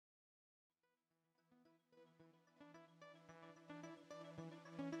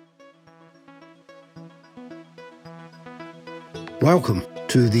Welcome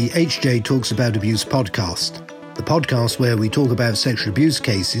to the HJ Talks About Abuse podcast, the podcast where we talk about sexual abuse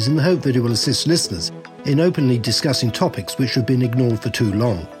cases in the hope that it will assist listeners in openly discussing topics which have been ignored for too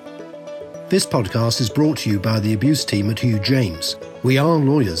long. This podcast is brought to you by the abuse team at Hugh James. We are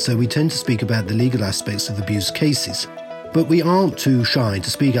lawyers, so we tend to speak about the legal aspects of abuse cases, but we aren't too shy to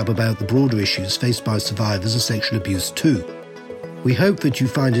speak up about the broader issues faced by survivors of sexual abuse too. We hope that you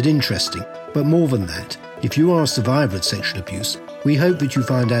find it interesting, but more than that, if you are a survivor of sexual abuse, we hope that you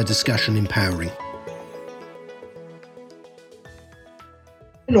find our discussion empowering.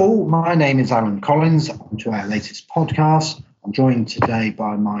 Hello, my name is Alan Collins. Welcome to our latest podcast. I'm joined today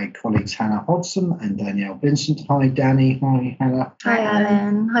by my colleagues Hannah Hodson and Danielle Vincent. Hi, Danny. Hi, Hannah. Hi,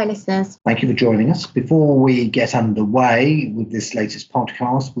 Alan. Hi, listeners. Thank you for joining us. Before we get underway with this latest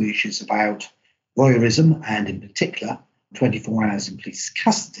podcast, which is about voyeurism and in particular 24 hours in police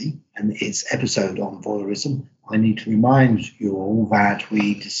custody and its episode on voyeurism, I need to remind you all that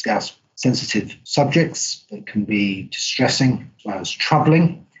we discuss sensitive subjects that can be distressing as well as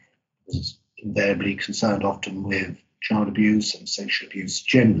troubling. It's invariably concerned often with child abuse and sexual abuse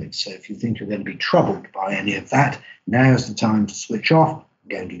generally. So if you think you're going to be troubled by any of that, now's the time to switch off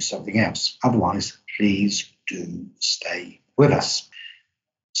and go and do something else. Otherwise, please do stay with us.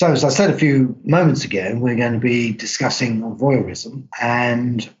 So as I said a few moments ago, we're going to be discussing voyeurism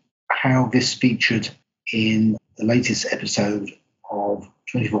and how this featured in the latest episode of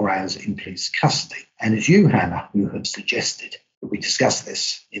 24 Hours in Police Custody. And it's you, Hannah, who have suggested that we discuss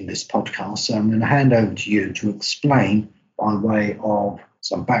this in this podcast. So I'm going to hand over to you to explain by way of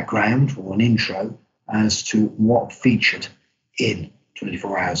some background or an intro as to what featured in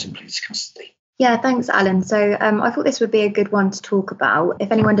 24 Hours in Police Custody. Yeah, thanks, Alan. So I thought this would be a good one to talk about.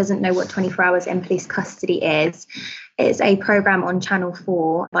 If anyone doesn't know what 24 Hours in Police Custody is, it's a programme on Channel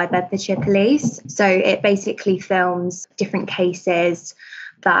 4 by Bedfordshire Police. So it basically films different cases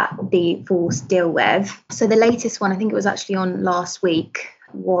that the force deal with. So the latest one, I think it was actually on last week,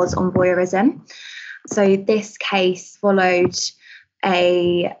 was on voyeurism. So this case followed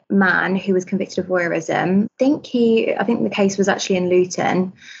a man who was convicted of voyeurism. I think the case was actually in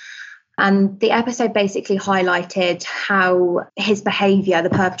Luton. And the episode basically highlighted how his behaviour, the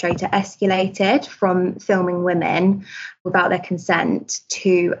perpetrator, escalated from filming women without their consent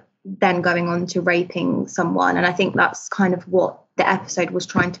to then going on to raping someone. And I think that's kind of what the episode was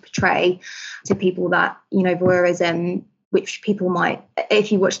trying to portray to people, that, you know, voyeurism, which people might,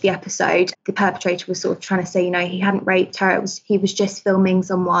 if you watch the episode, the perpetrator was sort of trying to say, you know, he hadn't raped her. He was just filming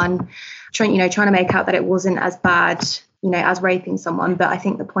someone, trying to make out that it wasn't as bad, you know, as raping someone. But I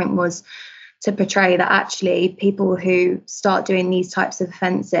think the point was to portray that actually people who start doing these types of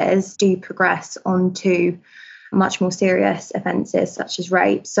offences do progress onto much more serious offences such as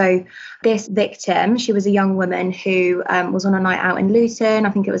rape. So this victim, she was a young woman who was on a night out in Luton. I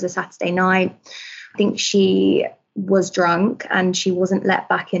think it was a Saturday night. I think she was drunk and she wasn't let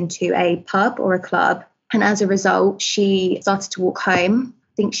back into a pub or a club. And as a result, she started to walk home.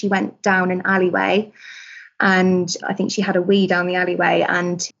 I think she went down an alleyway. And I think she had a wee down the alleyway,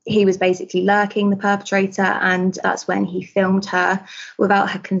 and he was basically lurking, the perpetrator, and that's when he filmed her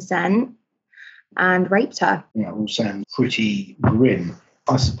without her consent and raped her. Yeah, all sounds pretty grim.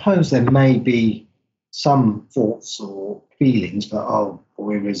 I suppose there may be some thoughts or feelings that,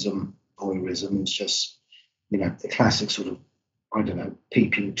 voyeurism is just, you know, the classic sort of, I don't know,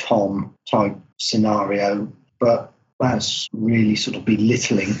 peeping Tom type scenario, but that's really sort of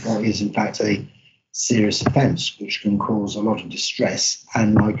belittling what is in fact a serious offence, which can cause a lot of distress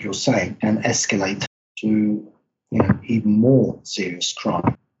and, like you're saying, can escalate to, you know, even more serious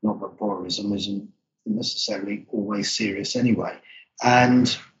crime. Not that voyeurism isn't necessarily always serious anyway.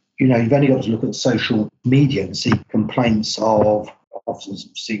 And, you know, you've only got to look at social media and see complaints of, often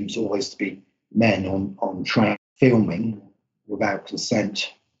seems always to be men on train filming without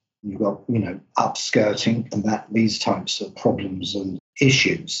consent. You've got, you know, upskirting and these types of problems and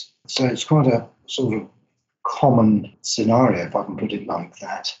issues. So it's quite a sort of common scenario, if I can put it like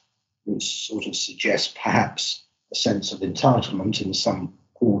that, which sort of suggests perhaps a sense of entitlement in some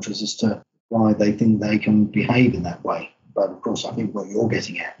quarters as to why they think they can behave in that way. But of course, I think what you're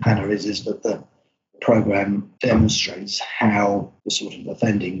getting at, Hannah, is that the programme demonstrates how the sort of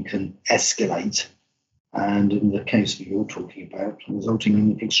offending can escalate, and in the case that you're talking about, resulting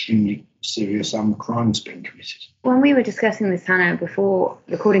in extremely serious crimes being committed. When we were discussing this, Hannah, before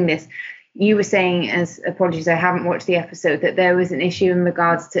recording this, you were saying, as apologies, I haven't watched the episode, that there was an issue in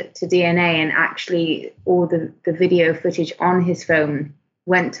regards to DNA, and actually all the video footage on his phone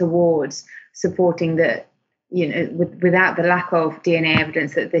went towards supporting that, you know, without the lack of DNA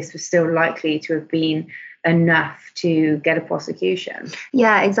evidence, that this was still likely to have been enough to get a prosecution.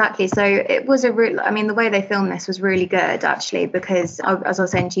 Yeah, exactly. So it was the way they filmed this was really good, actually, because as I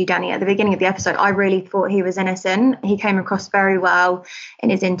was saying to you, Danny, at the beginning of the episode, I really thought he was innocent. He came across very well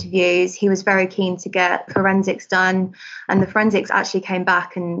in his interviews. He was very keen to get forensics done, and the forensics actually came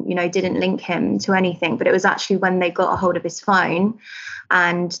back and, didn't link him to anything. But it was actually when they got a hold of his phone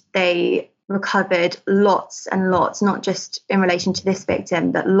and they recovered lots and lots, not just in relation to this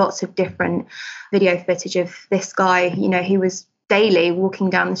victim, but lots of different video footage of this guy. He was daily walking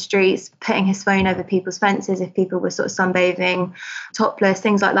down the streets, putting his phone over people's fences if people were sort of sunbathing, topless,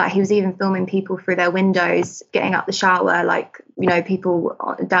 things like that. He was even filming people through their windows, getting out the shower, people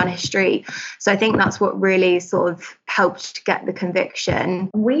down his street. So I think that's what really sort of helped to get the conviction.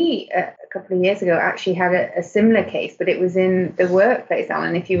 We, a couple of years ago, actually had a similar case, but it was in the workplace,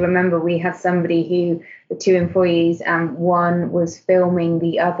 Alan. If you remember, we had somebody the two employees, and one was filming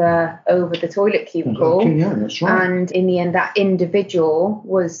the other over the toilet cubicle. Yeah, that's right. And in the end, that individual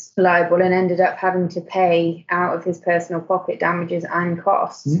was liable and ended up having to pay out of his personal pocket damages and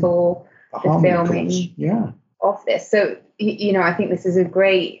costs for the filming of this. So, I think this is a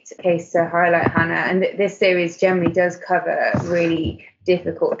great case to highlight, Hannah. And this series generally does cover really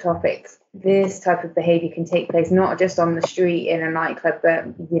difficult topics. This type of behaviour can take place not just on the street in a nightclub, but,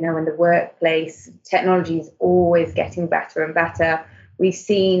 in the workplace. Technology is always getting better and better. We've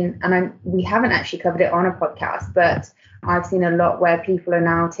seen, and we haven't actually covered it on a podcast, but I've seen a lot where people are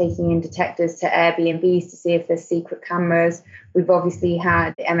now taking in detectors to Airbnbs to see if there's secret cameras. We've obviously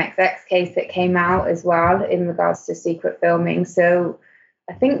had the MXX case that came out as well in regards to secret filming. So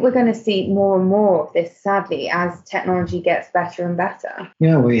I think we're going to see more and more of this, sadly, as technology gets better and better.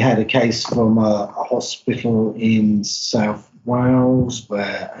 Yeah, we had a case from a hospital in South Wales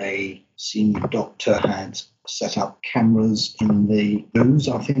where a senior doctor had set up cameras in the loos,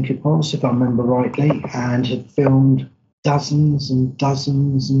 I think it was, if I remember rightly, and had filmed dozens and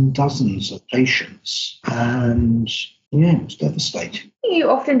dozens and dozens of patients. And it was devastating. You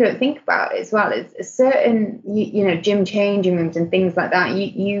often don't think about it as well. It's a certain, gym changing rooms and things like that.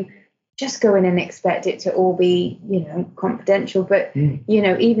 You just go in and expect it to all be, confidential. But,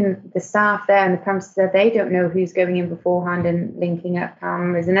 even the staff there and the premises there, they don't know who's going in beforehand and linking up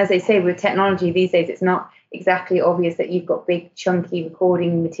cameras. And as they say, with technology these days, it's not exactly obvious that you've got big chunky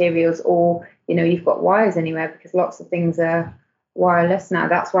recording materials or, you've got wires anywhere, because lots of things are wireless now.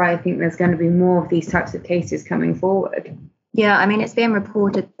 That's why I think there's going to be more of these types of cases coming forward. Yeah, it's being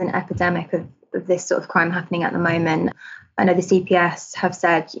reported an epidemic of this sort of crime happening at the moment. I know the CPS have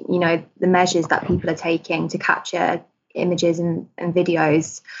said, the measures that people are taking to capture images and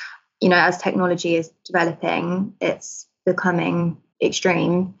videos, as technology is developing, it's becoming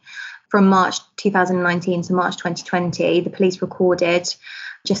extreme. From March 2019 to March 2020, the police recorded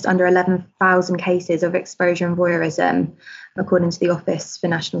just under 11,000 cases of exposure and voyeurism, according to the Office for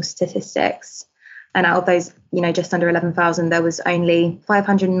National Statistics. And out of those, just under 11,000, there was only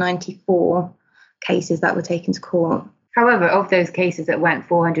 594 cases that were taken to court. However, of those cases that went,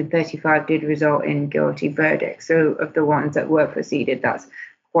 435 did result in guilty verdicts. So of the ones that were proceeded, that's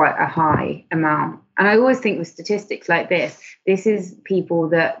quite a high amount. And I always think with statistics like this is people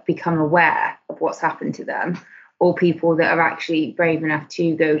that become aware of what's happened to them, or people that are actually brave enough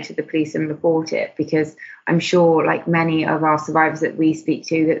to go to the police and report it. Because I'm sure, like many of our survivors that we speak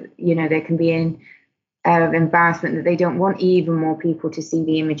to, that, there can be an embarrassment that they don't want even more people to see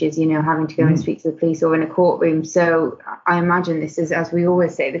the images, having to go and speak to the police or in a courtroom. So I imagine this is, as we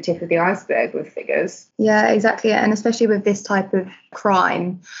always say, the tip of the iceberg with figures. Yeah, exactly. And especially with this type of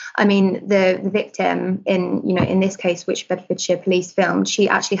crime, the victim in this case, which Bedfordshire police filmed, she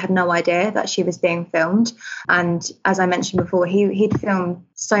actually had no idea that she was being filmed. And as I mentioned before, he'd filmed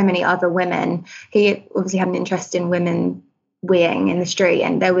so many other women. He obviously had an interest in women weeing in the street,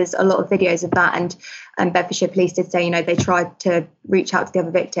 and there was a lot of videos of that, and Bedfordshire police did say they tried to reach out to the other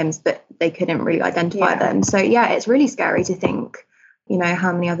victims, but they couldn't really identify them. So it's really scary to think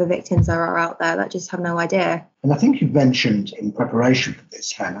how many other victims there are out there that just have no idea. And I think you mentioned in preparation for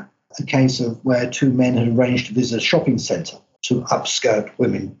this, Hannah, a case of where two men had arranged to visit a shopping centre to upskirt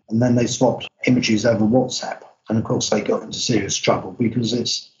women, and then they swapped images over WhatsApp, and of course they got into serious trouble because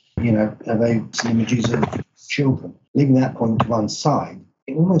it's they some images of children. Leaving that point to one side,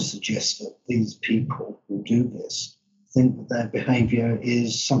 it almost suggests that these people who do this think that their behaviour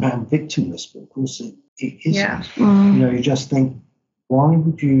is somehow victimless, but of course it isn't. Yeah. You just think, why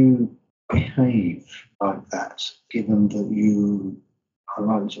would you behave like that, given that you are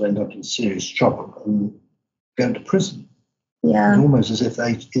likely to end up in serious trouble and go to prison? Yeah. It's almost as if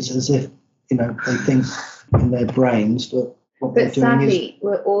they think in their brains that what they're doing sadly, is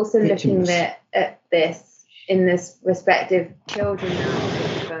we're also victimless. looking at this in this respective children now,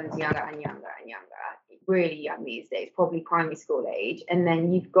 phones younger and younger and younger, really young these days, probably primary school age. And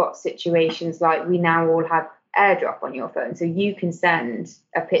then you've got situations like we now all have AirDrop on your phone, so you can send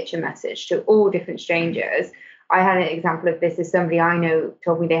a picture message to all different strangers. I had an example of this as somebody I know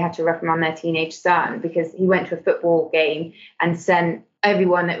told me they had to reprimand their teenage son because he went to a football game and sent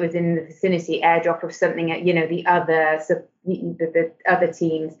everyone that was in the vicinity AirDrop of something at, the other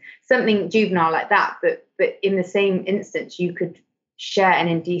teams, something juvenile like that. But in the same instance, you could share an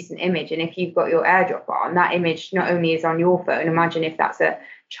indecent image, and if you've got your AirDrop on, that image not only is on your phone. Imagine if that's a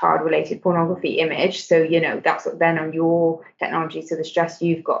child-related pornography image, so that's then on your technology, so the stress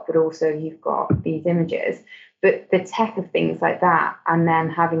you've got, but also you've got these images. But the tech of things like that, and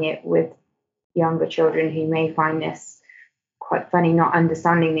then having it with younger children who may find this quite funny, not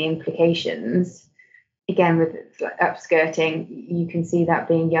understanding the implications, again with upskirting, you can see that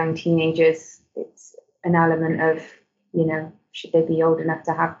being young teenagers, it's an element of should they be old enough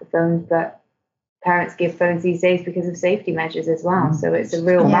to have the phones, but parents give phones these days because of safety measures as well. So it's a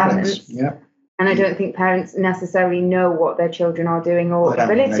real balance. Yeah. And I don't think parents necessarily know what their children are doing or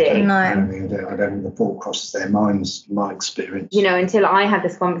ability. I don't think the thought crosses their minds, in my experience. Until I had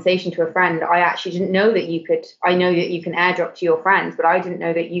this conversation to a friend, I actually didn't know that I know that you can AirDrop to your friends, but I didn't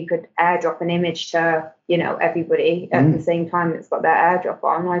know that you could AirDrop an image to, everybody at the same time that's got their AirDrop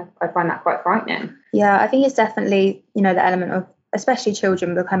on. I find that quite frightening. Yeah, I think it's definitely, the element of especially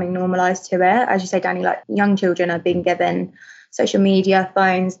children becoming normalised to it. As you say, Danny, like young children are being given social media,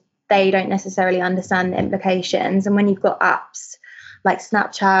 phones. They don't necessarily understand the implications. And when you've got apps like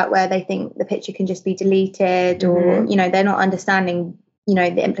Snapchat where they think the picture can just be deleted or, they're not understanding,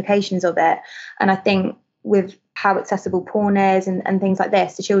 the implications of it. And I think with how accessible porn is and things like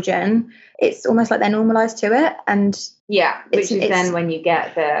this to children, it's almost like they're normalised to it. And which is then when you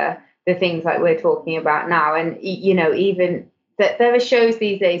get the things like we're talking about now. And, even that there are shows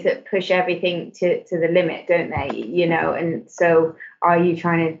these days that push everything to the limit, don't they? And so are you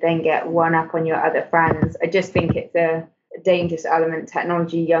trying to then get one up on your other friends? I just think it's a dangerous element,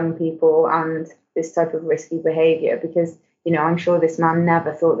 technology, young people, and this type of risky behaviour, because, I'm sure this man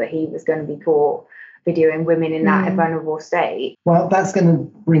never thought that he was going to be caught videoing women in that vulnerable state. Well, that's going to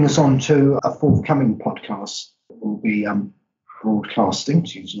bring us on to a forthcoming podcast that will be broadcasting,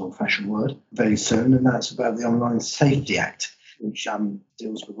 to use an old-fashioned word, very soon, and that's about the Online Safety Act, which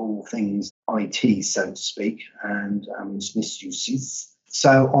deals with all things IT, so to speak, and its misuses.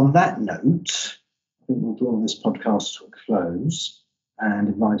 So on that note, I think we'll draw this podcast to a close and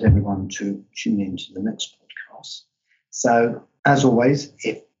invite everyone to tune in to the next podcast. So, as always,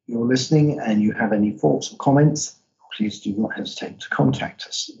 if you're listening and you have any thoughts or comments, please do not hesitate to contact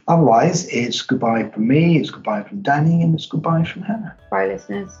us. Otherwise, it's goodbye from me, it's goodbye from Danny, and it's goodbye from Hannah. Bye,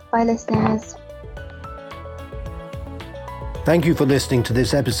 listeners. Bye, listeners. Thank you for listening to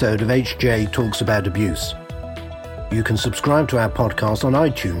this episode of HJ Talks About Abuse. You can subscribe to our podcast on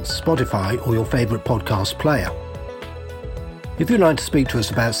iTunes, Spotify, or your favourite podcast player. If you'd like to speak to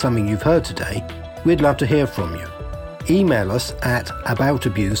us about something you've heard today, we'd love to hear from you. Email us at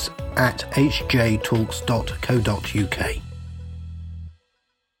aboutabuse@hjtalks.co.uk.